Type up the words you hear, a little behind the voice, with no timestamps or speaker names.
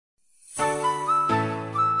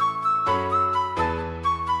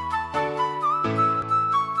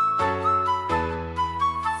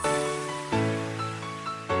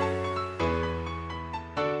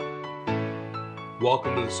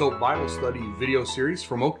welcome to the S.O.A.P Bible Study video series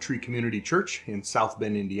from Oak Tree Community Church in South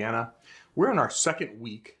Bend, Indiana. We're in our second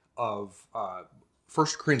week of 1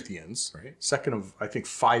 Corinthians, right? Second of, I think,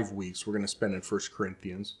 5 weeks we're going to spend in 1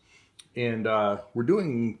 Corinthians. And we're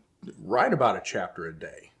doing right about a chapter a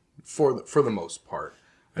day for the most part.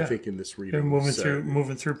 I think in this reading. They're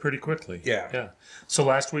moving through pretty quickly. Yeah. So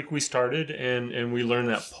last week we started and we learned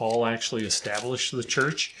that Paul actually established the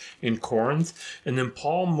church in Corinth, and then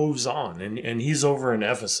Paul moves on and he's over in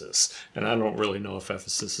Ephesus. And I don't really know if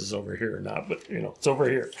Ephesus is over here or not, but it's over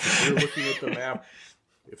here. If you're looking at the map.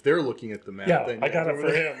 If they're looking at the map, yeah, then I got it for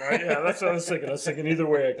him, right? Yeah, that's what I was thinking. I was thinking either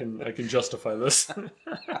way I can justify this.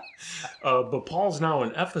 But Paul's now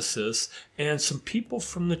in Ephesus, and some people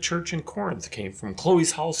from the church in Corinth came from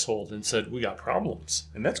Chloe's household and said, "We got problems."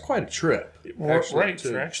 And that's quite a trip. For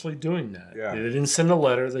actually doing that. Yeah. They didn't send a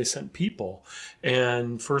letter, they sent people.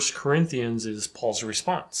 And 1 Corinthians is Paul's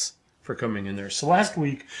response for coming in there. So last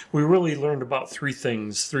week, we really learned about three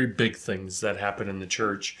big things that happened in the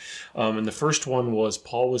church. And the first one was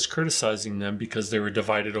Paul was criticizing them because they were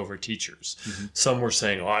divided over teachers. Mm-hmm. Some were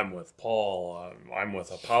saying, I'm with Paul, I'm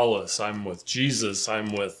with Apollos, I'm with Jesus,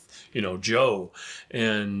 I'm with, Joe.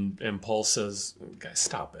 And Paul says, guys,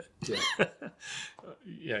 stop it.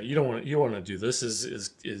 Yeah, you don't want to do this.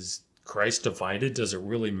 Is Christ divided? Does it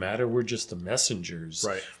really matter? We're just the messengers.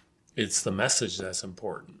 Right. It's the message that's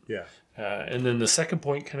important. Yeah. And then the second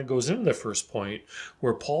point kind of goes into the first point,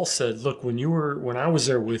 where Paul said, look, when I was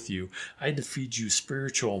there with you, I had to feed you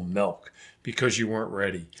spiritual milk because you weren't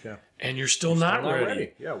ready. Yeah. And you're still not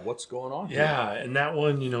ready. Yeah, what's going on here? Yeah, and that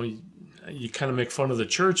one, you kind of make fun of the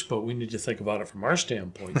church, but we need to think about it from our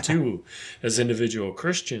standpoint too. As individual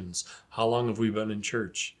Christians, how long have we been in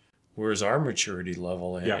church? Where's our maturity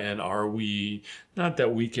level? And are we, not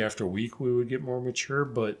that week after week we would get more mature,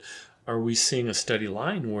 but are we seeing a steady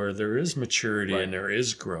line where there is maturity and there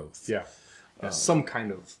is growth? Yeah. Some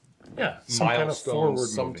kind of some milestone, kind of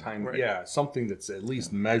forward something that's at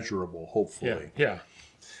least measurable, hopefully. Yeah.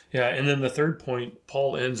 And then the third point,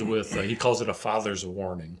 Paul ends with, he calls it a father's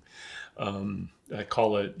warning. I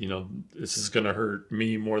call it, this is going to hurt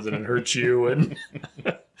me more than it hurts you. And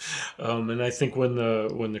and I think when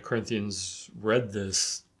the Corinthians read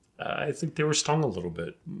this, I think they were stung a little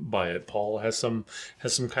bit by it. Paul has some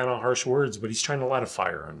kind of harsh words, but he's trying to light a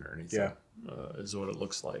fire underneath. Yeah, is what it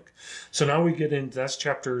looks like. So now we get into that's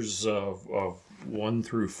chapters of 1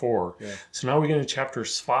 through 4. Yeah. So now we get into chapter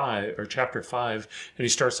 5, and he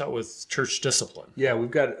starts out with church discipline. Yeah,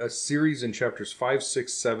 we've got a series in chapters 5,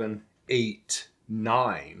 6, 7, 8,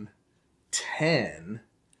 9, 10,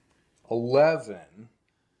 11.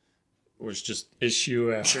 Was just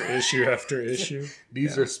issue after issue after issue.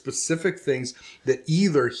 These are specific things that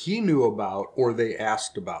either he knew about or they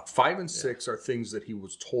asked about. 5 and 6 are things that he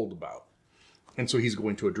was told about. And so he's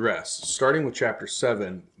going to address. Starting with chapter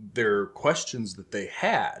 7, there are questions that they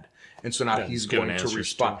had. And so now he's going to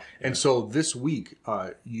respond. And so this week,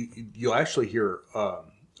 you'll actually hear a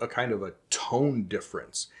kind of a tone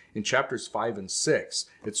difference. In chapters 5 and 6,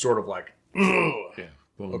 it's sort of like,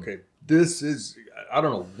 okay, this is, I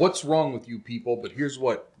don't know what's wrong with you people, but here's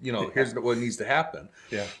what, here's what needs to happen.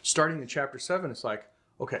 Yeah. Starting in chapter 7, it's like,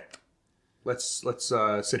 okay, let's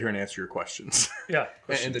sit here and answer your questions. Yeah.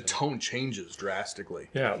 And the tone changes drastically.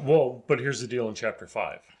 Yeah. Well, but here's the deal in chapter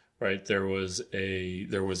 5, right? There was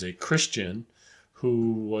a Christian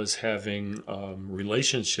who was having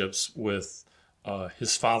relationships with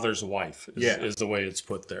his father's wife is the way it's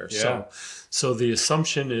put there. Yeah. So the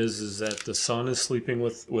assumption is that the son is sleeping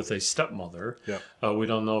with a stepmother. Yeah. We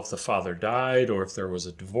don't know if the father died or if there was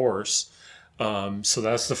a divorce. So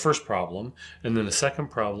that's the first problem. And then the second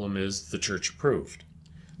problem is the church approved.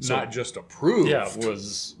 So, not just approved. Yeah,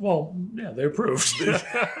 they approved.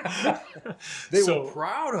 They were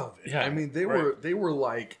proud of it. Yeah, I mean, they were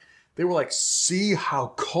like, see how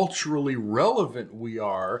culturally relevant we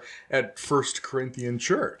are at First Corinthian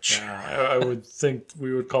Church. Yeah, I would think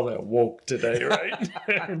we would call that woke today, right?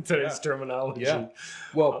 In today's terminology. Yeah.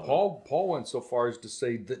 Well, Paul went so far as to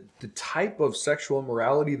say that the type of sexual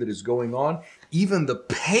immorality that is going on, even the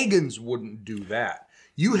pagans wouldn't do that.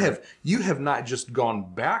 You have not just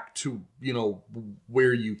gone back to,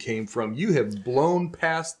 where you came from. You have blown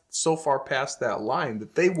so far past that line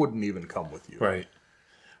that they wouldn't even come with you. Right.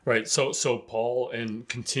 Right. So Paul, and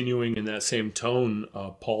continuing in that same tone,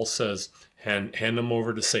 Paul says, hand them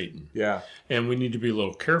over to Satan. Yeah. And we need to be a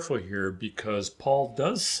little careful here because Paul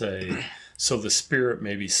does say so the spirit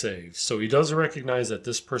may be saved. So he does recognize that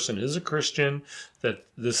this person is a Christian, that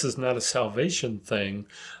this is not a salvation thing,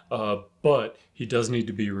 but he does need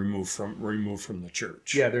to be removed from the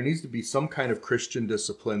church. Yeah, there needs to be some kind of Christian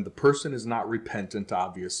discipline. The person is not repentant,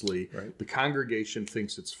 obviously. Right. The congregation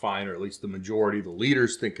thinks it's fine, or at least the majority, the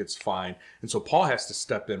leaders think it's fine. And so Paul has to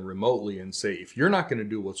step in remotely and say, if you're not going to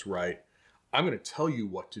do what's right, I'm going to tell you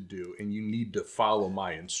what to do, and you need to follow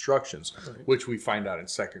my instructions, Right. which we find out in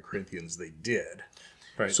 2 Corinthians they did.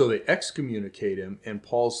 Right. So they excommunicate him, and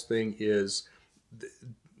Paul's thing is,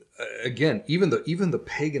 again, even the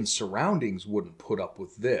pagan surroundings wouldn't put up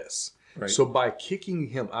with this. Right. So by kicking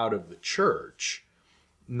him out of the church,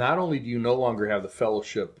 not only do you no longer have the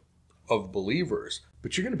fellowship of believers,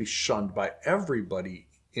 but you're going to be shunned by everybody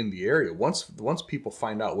in the area. Once people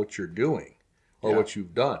find out what you're doing or what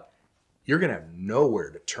you've done, you're going to have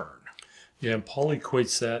nowhere to turn. Yeah, and Paul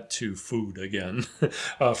equates that to food again,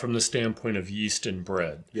 from the standpoint of yeast and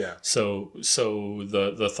bread. Yeah. So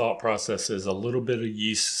the thought process is a little bit of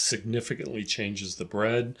yeast significantly changes the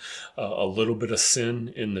bread. A little bit of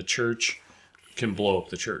sin in the church can blow up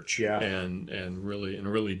the church. Yeah. And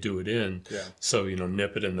really do it in. Yeah. So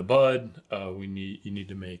nip it in the bud. You need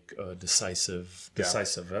to make a decisive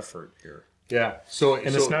effort here. Yeah. So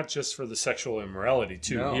it's not just for the sexual immorality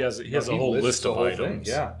too. No, he has a whole list of items.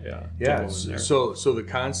 Yeah. Yeah. So the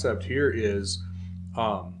concept here is,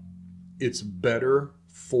 it's better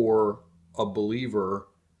for a believer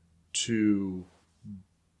to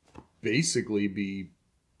basically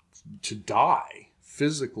to die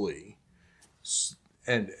physically,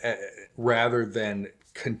 and rather than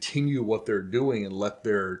continue what they're doing and let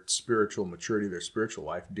their spiritual maturity, their spiritual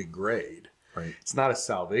life degrade. Right. It's not a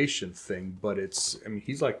salvation thing, but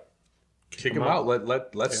he's like, kick him out.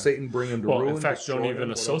 Let Satan bring him to ruin. In fact, don't even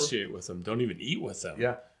him, associate with them. Don't even eat with them.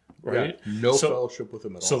 Yeah. Right. Yeah. No fellowship with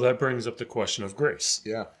him at all. So that brings up the question of grace.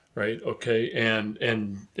 Yeah. Right. Okay. And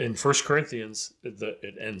in 1 Corinthians,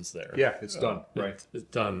 it ends there. Yeah. It's done. Right. It's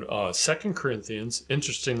done. 2 Corinthians,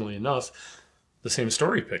 interestingly enough, the same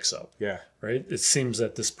story picks up. Yeah. Right. It seems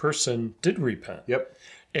that this person did repent. Yep.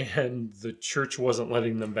 And the church wasn't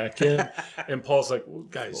letting them back in. And Paul's like, well,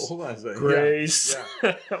 guys, hold on a second. grace,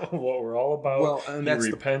 what we're all about. Well, and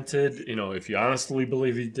he repented. If you honestly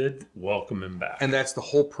believe he did, welcome him back. And that's the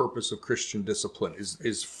whole purpose of Christian discipline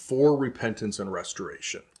is for repentance and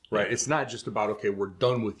restoration. Right. Yeah. It's not just about, okay, we're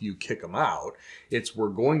done with you, kick them out. It's we're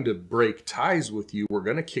going to break ties with you. We're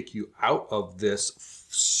going to kick you out of this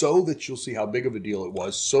so that you'll see how big of a deal it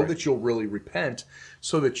was, so that you'll really repent,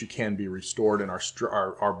 so that you can be restored, and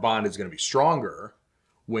our bond is going to be stronger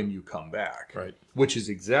when you come back. Right. Which is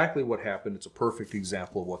exactly what happened. It's a perfect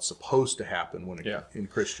example of what's supposed to happen in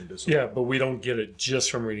Christian discipline. Yeah, but we don't get it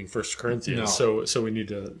just from reading 1 Corinthians. No. So we need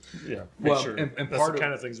to make sure. And that's part the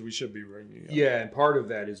kind of things we should be reading. Yeah, and part of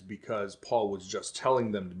that is because Paul was just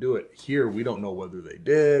telling them to do it. Here, we don't know whether they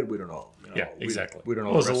did. We don't know. Yeah, exactly. We don't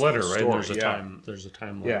know. Well, there's a letter, right? There's a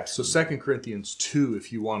time limit. Yeah, so 2 Corinthians 2,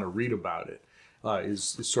 if you want to read about it,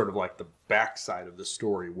 is sort of like the backside of the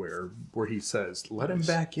story where he says, let him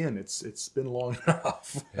back in. It's been long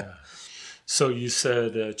enough. Yeah. So you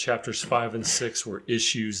said chapters 5 and 6 were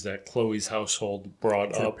issues that Chloe's household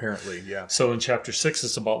brought up. Apparently, yeah. So in chapter 6,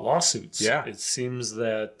 it's about lawsuits. Yeah. It seems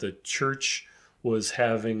that the church was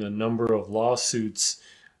having a number of lawsuits.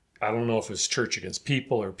 I don't know if it's church against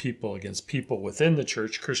people or people against people within the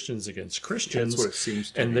church, Christians against Christians. That's what it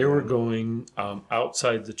seems to be. And they were going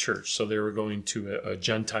outside the church. So they were going to a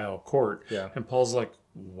Gentile court. Yeah. And Paul's like,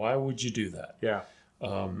 why would you do that? Yeah.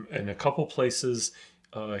 In a couple places,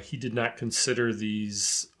 he did not consider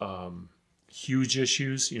these huge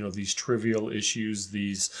issues, these trivial issues,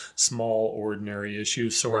 these small, ordinary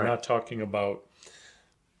issues. So we're not talking about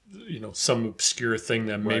some obscure thing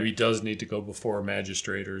that maybe does need to go before a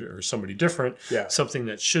magistrate or somebody different. Yeah. Something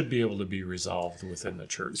that should be able to be resolved within the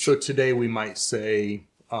church. So today we might say,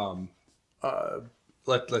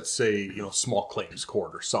 let's say, small claims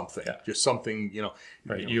court or something. Yeah. Just something,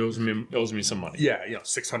 Right. He owes me some money. Yeah.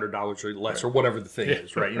 $600 or less or whatever the thing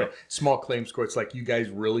is, right? Small claims courts, like, you guys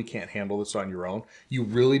really can't handle this on your own. You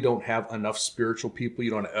really don't have enough spiritual people.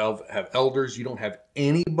 You don't have elders. You don't have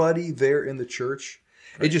anybody there in the church.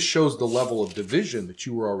 Right. It just shows the level of division that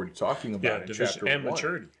you were already talking about in chapter 1. And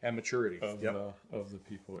maturity of the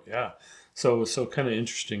people. Yeah. So kind of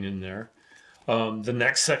interesting in there. The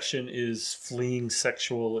next section is fleeing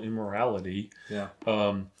sexual immorality. Yeah.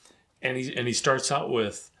 And he starts out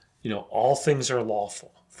with, all things are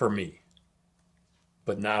lawful for me,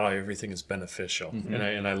 but not everything is beneficial. Mm-hmm.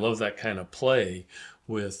 And I love that kind of play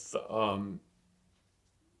with,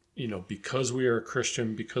 because we are a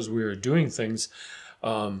Christian, because we are doing things,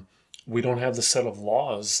 we don't have the set of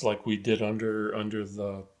laws like we did under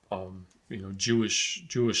the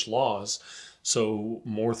Jewish laws. So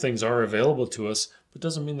more things are available to us, but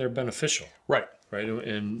doesn't mean they're beneficial. Right. Right.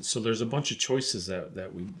 And so there's a bunch of choices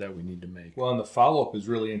that we need to make. Well, and the follow-up is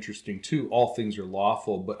really interesting too. All things are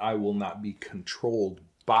lawful, but I will not be controlled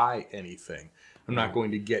by anything. I'm not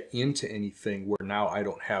going to get into anything where now I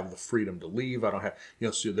don't have the freedom to leave. I don't have,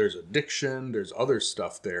 so there's addiction, there's other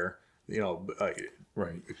stuff there,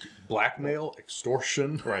 right. Blackmail,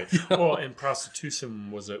 extortion. Right. Well, and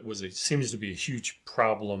prostitution seems to be a huge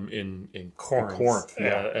problem in Corinth.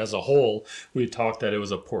 As a whole. We talked that it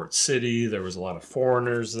was a port city. There was a lot of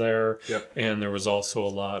foreigners there. Yep. And there was also a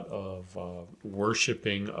lot of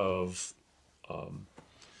worshiping of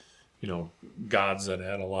gods that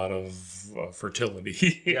had a lot of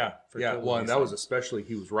fertility. Yeah. Well, and that was especially,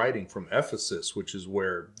 he was writing from Ephesus, which is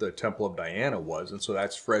where the Temple of Diana was. And so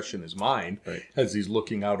that's fresh in his mind as he's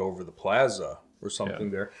looking out over the plaza or something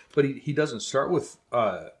there. But he doesn't start with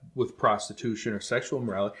prostitution or sexual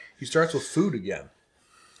immorality. He starts with food again,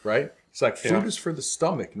 right? It's like food is for the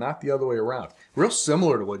stomach, not the other way around. Real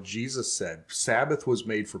similar to what Jesus said. Sabbath was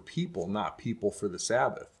made for people, not people for the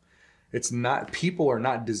Sabbath. It's not, people are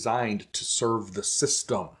not designed to serve the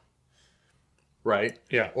system, right?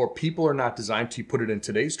 Yeah. Or people are not designed, to put it in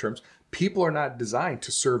today's terms, people are not designed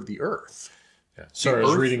to serve the earth. Yeah. Sorry, I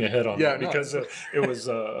was reading ahead on that because no. It was,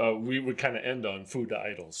 we would kind of end on food to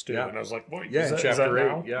idols too. Yeah. And I was like, boy, in chapter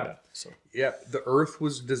 8, now? Yeah, the earth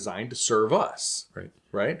was designed to serve us.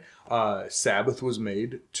 Right? Sabbath was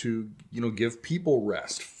made to, give people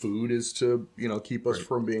rest. Food is to, keep us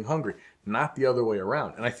from being hungry. Not the other way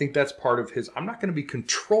around. And I think that's part of his, I'm not going to be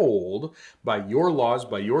controlled by your laws,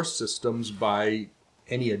 by your systems, by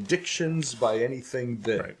any addictions, by anything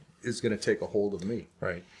that is going to take a hold of me.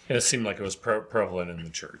 Right. And it seemed like it was prevalent in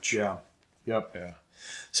the church. Yeah. Yep. Yeah.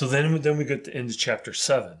 So then we get into chapter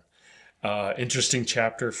 7. Interesting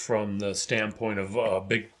chapter from the standpoint of a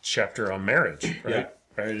big chapter on marriage, right? Yeah.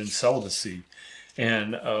 Right, and celibacy.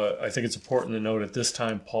 And I think it's important to note at this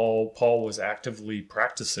time, Paul was actively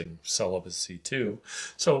practicing celibacy too.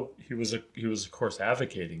 So he was of course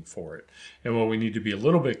advocating for it. And what we need to be a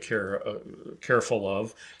little bit careful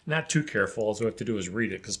of, not too careful, all we have to do is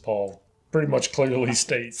read it, because Paul pretty much clearly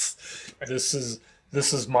states, this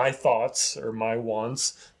is my thoughts or my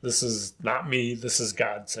wants. This is not me. This is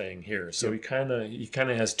God saying here. So he kind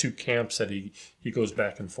of has two camps that he goes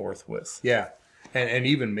back and forth with. Yeah. And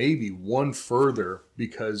even maybe one further,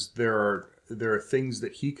 because there are things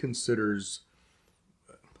that he considers,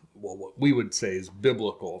 well, what we would say is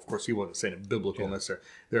biblical. Of course, he wasn't saying it biblical necessarily.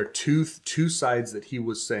 There are two sides that he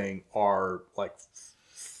was saying are like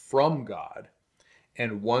from God,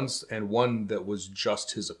 and one that was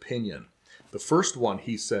just his opinion. The first one,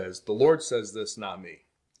 he says, the Lord says this, not me.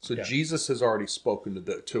 So Jesus has already spoken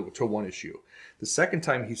to one issue. The second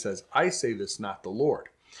time he says, I say this, not the Lord.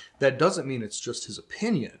 That doesn't mean it's just his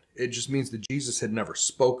opinion. It just means that Jesus had never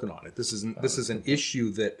spoken on it. This is an issue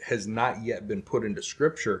that has not yet been put into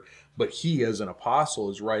Scripture, but he, as an apostle,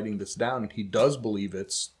 is writing this down, and he does believe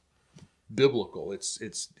it's biblical. It's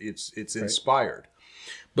inspired.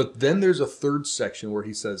 But then there's a third section where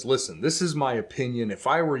he says, "Listen, this is my opinion. If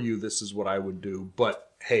I were you, this is what I would do.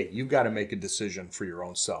 But hey, you've got to make a decision for your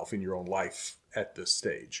own self in your own life at this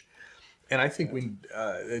stage." And I think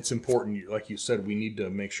it's important, like you said, we need to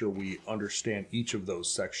make sure we understand each of those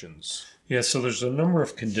sections. Yeah, so there's a number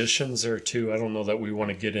of conditions there too. I don't know that we want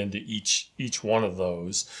to get into each one of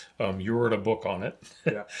those. You wrote a book on it,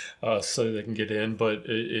 so they can get in. But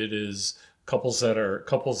it is couples that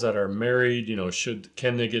are married.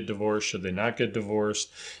 Can they get divorced? Should they not get divorced?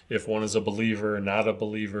 If one is a believer or not a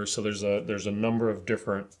believer. So there's a number of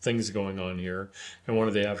different things going on here. And one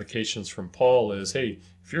of the advocations from Paul is, hey,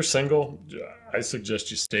 if you're single, I suggest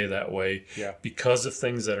you stay that way because of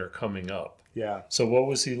things that are coming up. Yeah. So what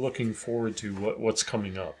was he looking forward to? What's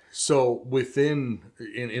coming up? So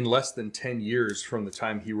in less than 10 years from the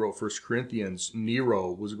time he wrote 1 Corinthians,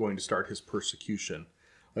 Nero was going to start his persecution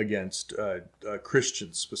against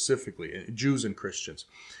Christians specifically, Jews and Christians.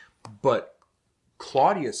 But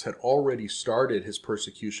Claudius had already started his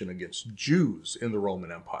persecution against Jews in the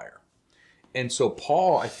Roman Empire. And so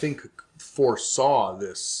Paul, I think, foresaw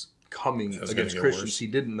this coming against Christians. Worse. He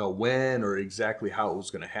didn't know when or exactly how it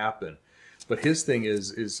was going to happen. But his thing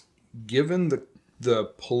is given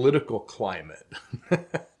the political climate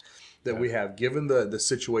that we have, given the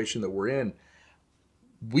situation that we're in,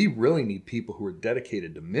 we really need people who are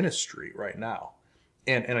dedicated to ministry right now.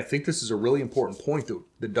 And I think this is a really important point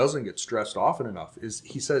that doesn't get stressed often enough, is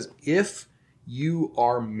he says, if you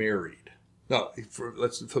are married,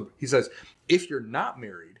 he says, if you're not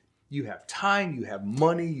married, you have time, you have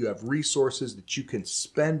money, you have resources that you can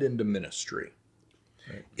spend into ministry.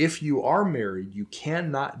 Right. If you are married, you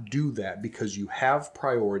cannot do that because you have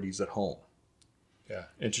priorities at home. Yeah,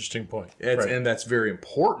 interesting point. And that's very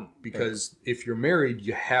important because if you're married,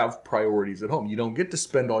 you have priorities at home. You don't get to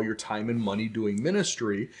spend all your time and money doing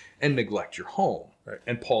ministry and neglect your home. Right.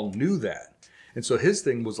 And Paul knew that. And so his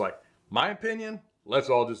thing was like, my opinion, let's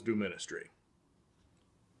all just do ministry.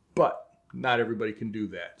 But not everybody can do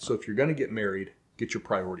that. So if you're going to get married, get your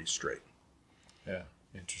priorities straight. Yeah,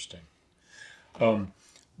 interesting.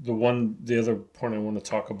 The other point I want to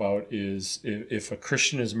talk about is if a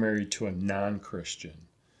Christian is married to a non-Christian,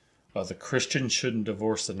 the Christian shouldn't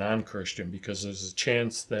divorce the non-Christian because there's a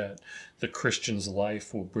chance that the Christian's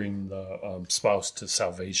life will bring the spouse to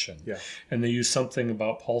salvation. Yeah. And they use something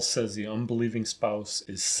about, Paul says the unbelieving spouse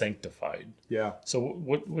is sanctified. Yeah. So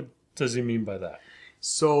what does he mean by that?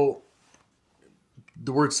 So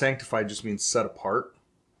the word sanctified just means set apart,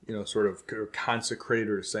 sort of consecrated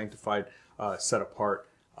or sanctified, set apart.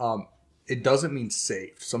 It doesn't mean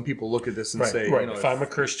saved. Some people look at this and say, if I'm a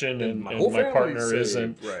Christian and my partner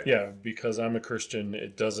isn't, because I'm a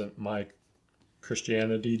Christian, my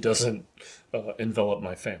Christianity doesn't envelop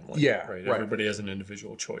my family. Yeah, right. Everybody has an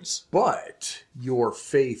individual choice. But your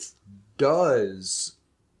faith does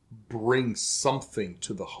bring something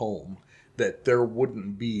to the home that there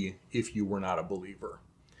wouldn't be if you were not a believer.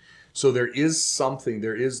 So there is something,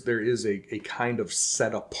 there is a kind of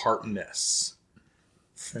set apartness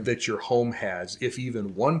that your home has if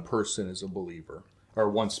even one person is a believer or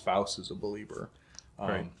one spouse is a believer.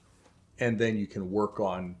 And then you can work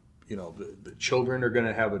on, the children are going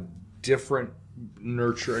to have a different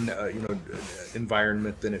nurture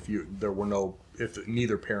environment than if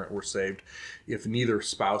neither parent were saved. If neither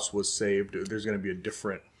spouse was saved, there's going to be a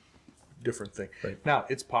different thing. Right. Now,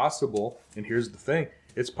 it's possible, and here's the thing,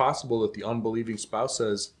 it's possible that the unbelieving spouse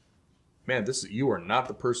says, man, you are not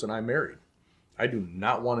the person I married. I do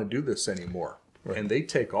not want to do this anymore. Right. And they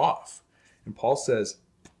take off. And Paul says,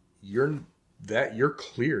 you're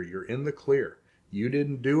clear. You're in the clear. You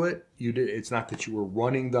didn't do it. It's not that you were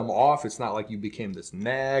running them off. It's not like you became this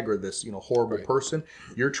nag or this, horrible person.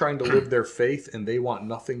 You're trying to live their faith and they want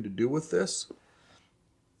nothing to do with this.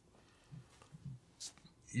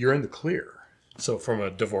 You're in the clear. So from a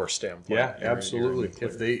divorce standpoint. Yeah, absolutely.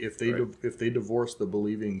 If they divorce the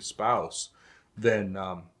believing spouse, then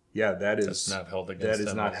that's not held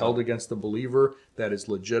against the believer. That is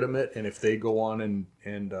legitimate. And if they go on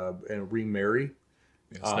and remarry,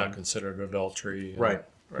 it's not considered adultery.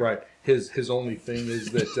 Right. His only thing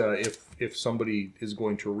is that if somebody is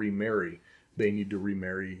going to remarry, they need to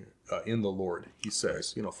remarry in the Lord. He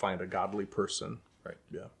says, find a godly person. Right.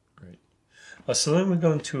 Yeah. Right. So then we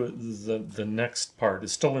go into the next part.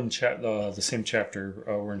 It's still in the same chapter.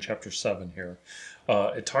 We're in chapter 7 here.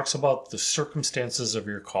 It talks about the circumstances of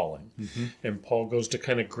your calling. Mm-hmm. And Paul goes to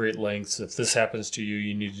kind of great lengths. If this happens to you,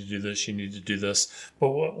 you need to do this, you need to do this. But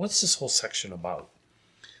what's this whole section about?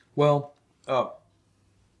 Well,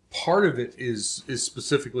 part of it is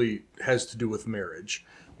specifically has to do with marriage.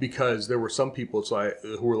 Because there were some people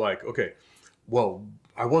who were like, okay, well,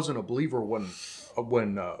 I wasn't a believer when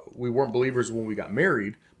we weren't believers when we got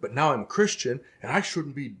married, but now I'm a Christian and I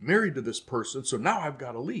shouldn't be married to this person, so now I've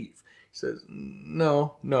got to leave. He says,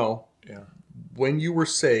 no. Yeah. When you were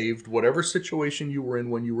saved, whatever situation you were in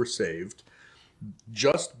when you were saved,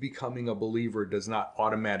 just becoming a believer does not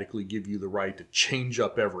automatically give you the right to change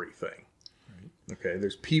up everything. Right. Okay,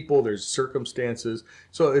 there's people, there's circumstances.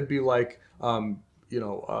 So it'd be like, I'm in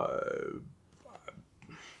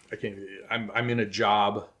a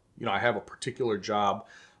job. I have a particular job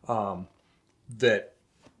that,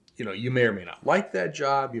 you may or may not like that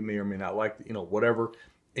job. You may or may not like, whatever.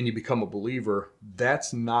 And you become a believer.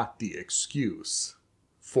 That's not the excuse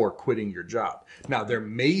for quitting your job. Now, there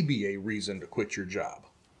may be a reason to quit your job.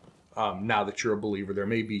 Now that you're a believer, there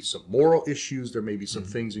may be some moral issues. There may be some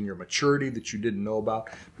things in your maturity that you didn't know about.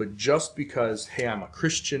 But just because, hey, I'm a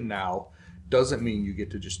Christian now, doesn't mean you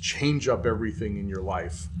get to just change up everything in your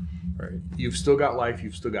life. Right. You've still got life,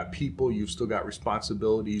 you've still got people, you've still got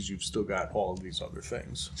responsibilities, you've still got all of these other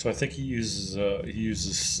things. So I think he uses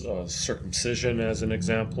circumcision as an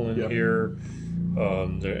example in here,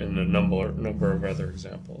 and a number of other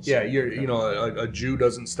examples. Yeah, a Jew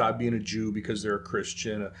doesn't stop being a Jew because they're a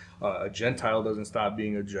Christian. A Gentile doesn't stop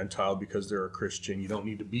being a Gentile because they're a Christian. You don't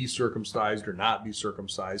need to be circumcised or not be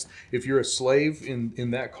circumcised. If you're a slave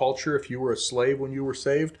in that culture, if you were a slave when you were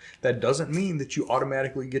saved, that doesn't mean that you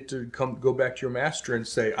automatically get to go back to your master and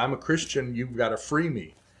say, I'm a Christian, you've got to free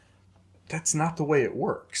me. That's not the way it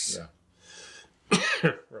works.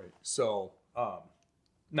 Yeah. Right. So,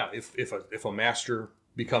 Now, if a master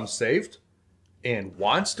becomes saved and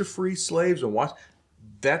wants to free slaves and wants,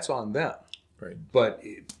 that's on them. Right. But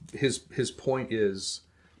his point is,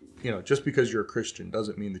 just because you're a Christian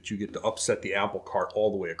doesn't mean that you get to upset the apple cart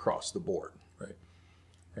all the way across the board. Right.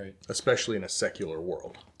 Right. Especially in a secular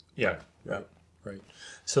world. Yeah. Yeah. Right.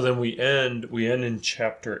 So then we end in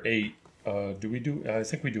chapter 8. I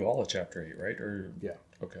think we do all of chapter 8, right? Or yeah.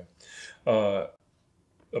 Okay.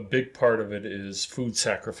 A big part of it is food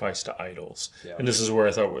sacrifice to idols. Yeah. And this is where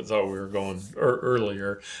I thought we were going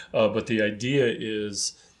earlier. But the idea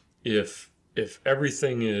is if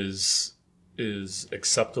everything is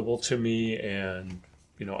acceptable to me and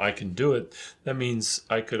I can do it, that means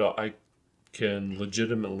I can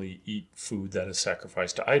legitimately eat food that is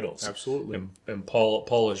sacrificed to idols. Absolutely. And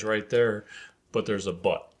Paul is right there, but there's a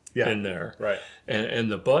but in there. Right. And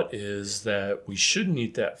the but is that we shouldn't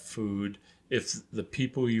eat that food if the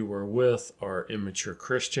people you were with are immature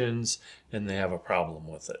Christians and they have a problem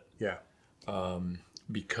with it. Yeah.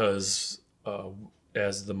 Because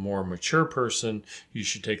as the more mature person, you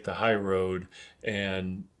should take the high road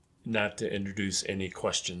and not to introduce any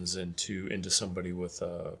questions into somebody with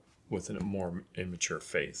a more immature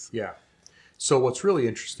faith. Yeah. So what's really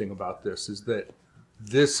interesting about this is that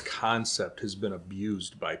this concept has been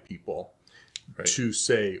abused by people to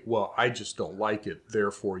say, well, I just don't like it,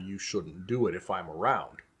 therefore you shouldn't do it if I'm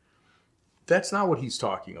around. That's not what he's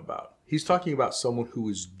talking about. He's talking about someone who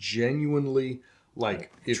is genuinely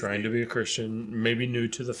trying to be a Christian, maybe new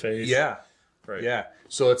to the faith. Yeah. Right. Yeah.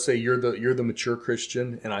 So let's say you're the mature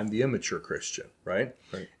Christian and I'm the immature Christian, right?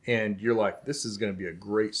 Right. And you're like, this is going to be a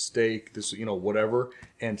great steak, this, whatever.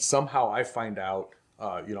 And somehow I find out,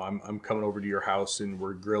 I'm coming over to your house and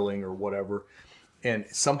we're grilling or whatever. And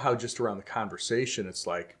somehow just around the conversation, it's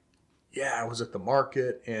like, yeah, I was at the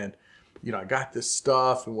market and, I got this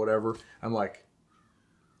stuff and whatever. I'm like,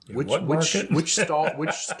 which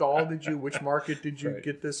stall did you, which market did you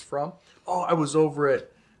get this from? Oh, I was over at,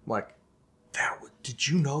 I'm like, did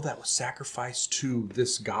you know that was sacrificed to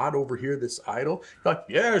this god over here, this idol? You're like,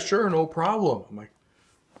 yeah, sure, no problem. I'm like,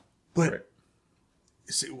 but,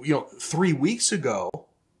 3 weeks ago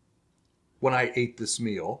when I ate this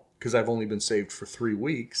meal, because I've only been saved for 3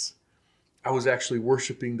 weeks, I was actually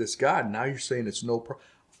worshiping this God. Now you're saying it's no problem.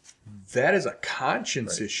 That is a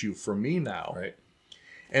conscience issue for me now. Right.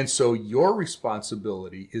 And so your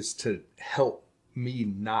responsibility is to help me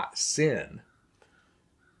not sin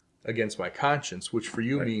against my conscience, which for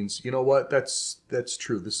you means, you know what, that's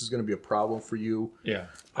true. This is going to be a problem for you. Yeah.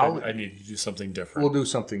 I need to do something different. We'll do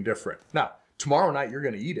something different. Now, tomorrow night you're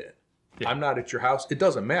going to eat it. Yeah. I'm not at your house. It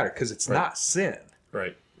doesn't matter because it's not sin.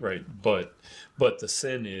 Right. Right. But the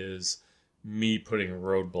sin is me putting a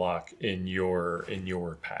roadblock in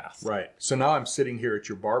your path. Right. So now I'm sitting here at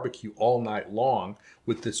your barbecue all night long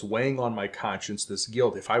with this weighing on my conscience, this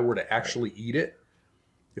guilt. If I were to actually eat it,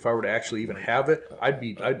 if I were to actually even have it, I'd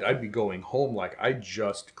be going home like I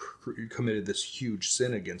just committed this huge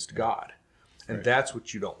sin against God. And that's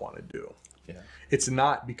what you don't want to do. Yeah. It's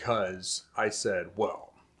not because I said,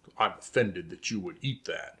 well, I'm offended that you would eat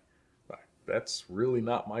that. That's really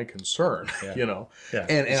not my concern, Yeah.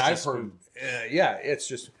 And I've heard, it's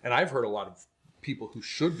just, and I've heard a lot of people who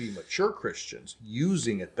should be mature Christians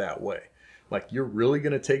using it that way. Like, you're really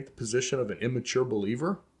going to take the position of an immature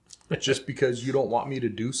believer just because you don't want me to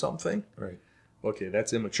do something? Right. Okay,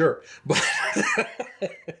 that's immature, but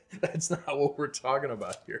that's not what we're talking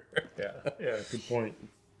about here. Yeah. Good point.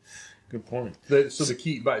 Good point. So the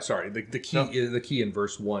key, the key in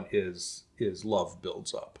verse 1 is love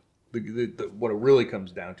builds up. What it really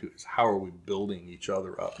comes down to is how are we building each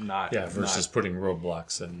other up, versus putting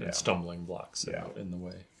roadblocks and stumbling blocks in the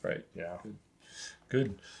way. Right. Yeah.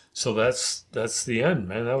 Good. So that's the end,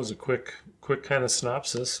 man. That was a quick kind of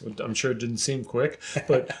synopsis. I'm sure it didn't seem quick,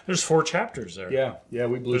 but there's 4 chapters there. Yeah,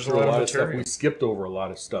 we blew through a lot of stuff. We skipped over a lot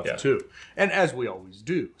of stuff too, and as we always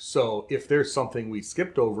do. So if there's something we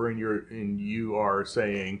skipped over, and you are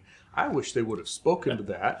saying, I wish they would have spoken to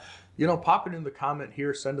that, pop it in the comment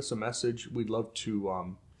here. Send us a message. We'd love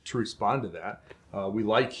to respond to that. We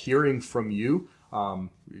like hearing from you.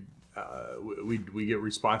 We get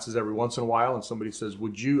responses every once in a while, and somebody says,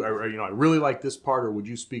 "Would you? I really like this part, or would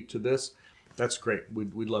you speak to this?" That's great.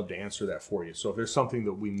 We'd love to answer that for you. So if there's something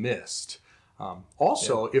that we missed,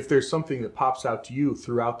 if there's something that pops out to you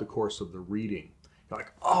throughout the course of the reading, you're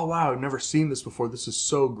like, "Oh wow, I've never seen this before. This is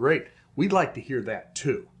so great." We'd like to hear that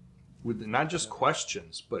too, with not just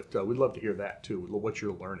questions, but we'd love to hear that too. What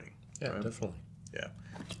you're learning. Yeah, definitely. Yeah,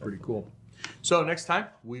 it's pretty cool. So next time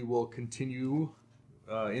we will continue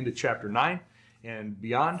into chapter 9 and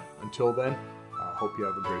beyond. Until then, hope you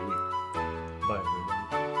have a great week. Bye.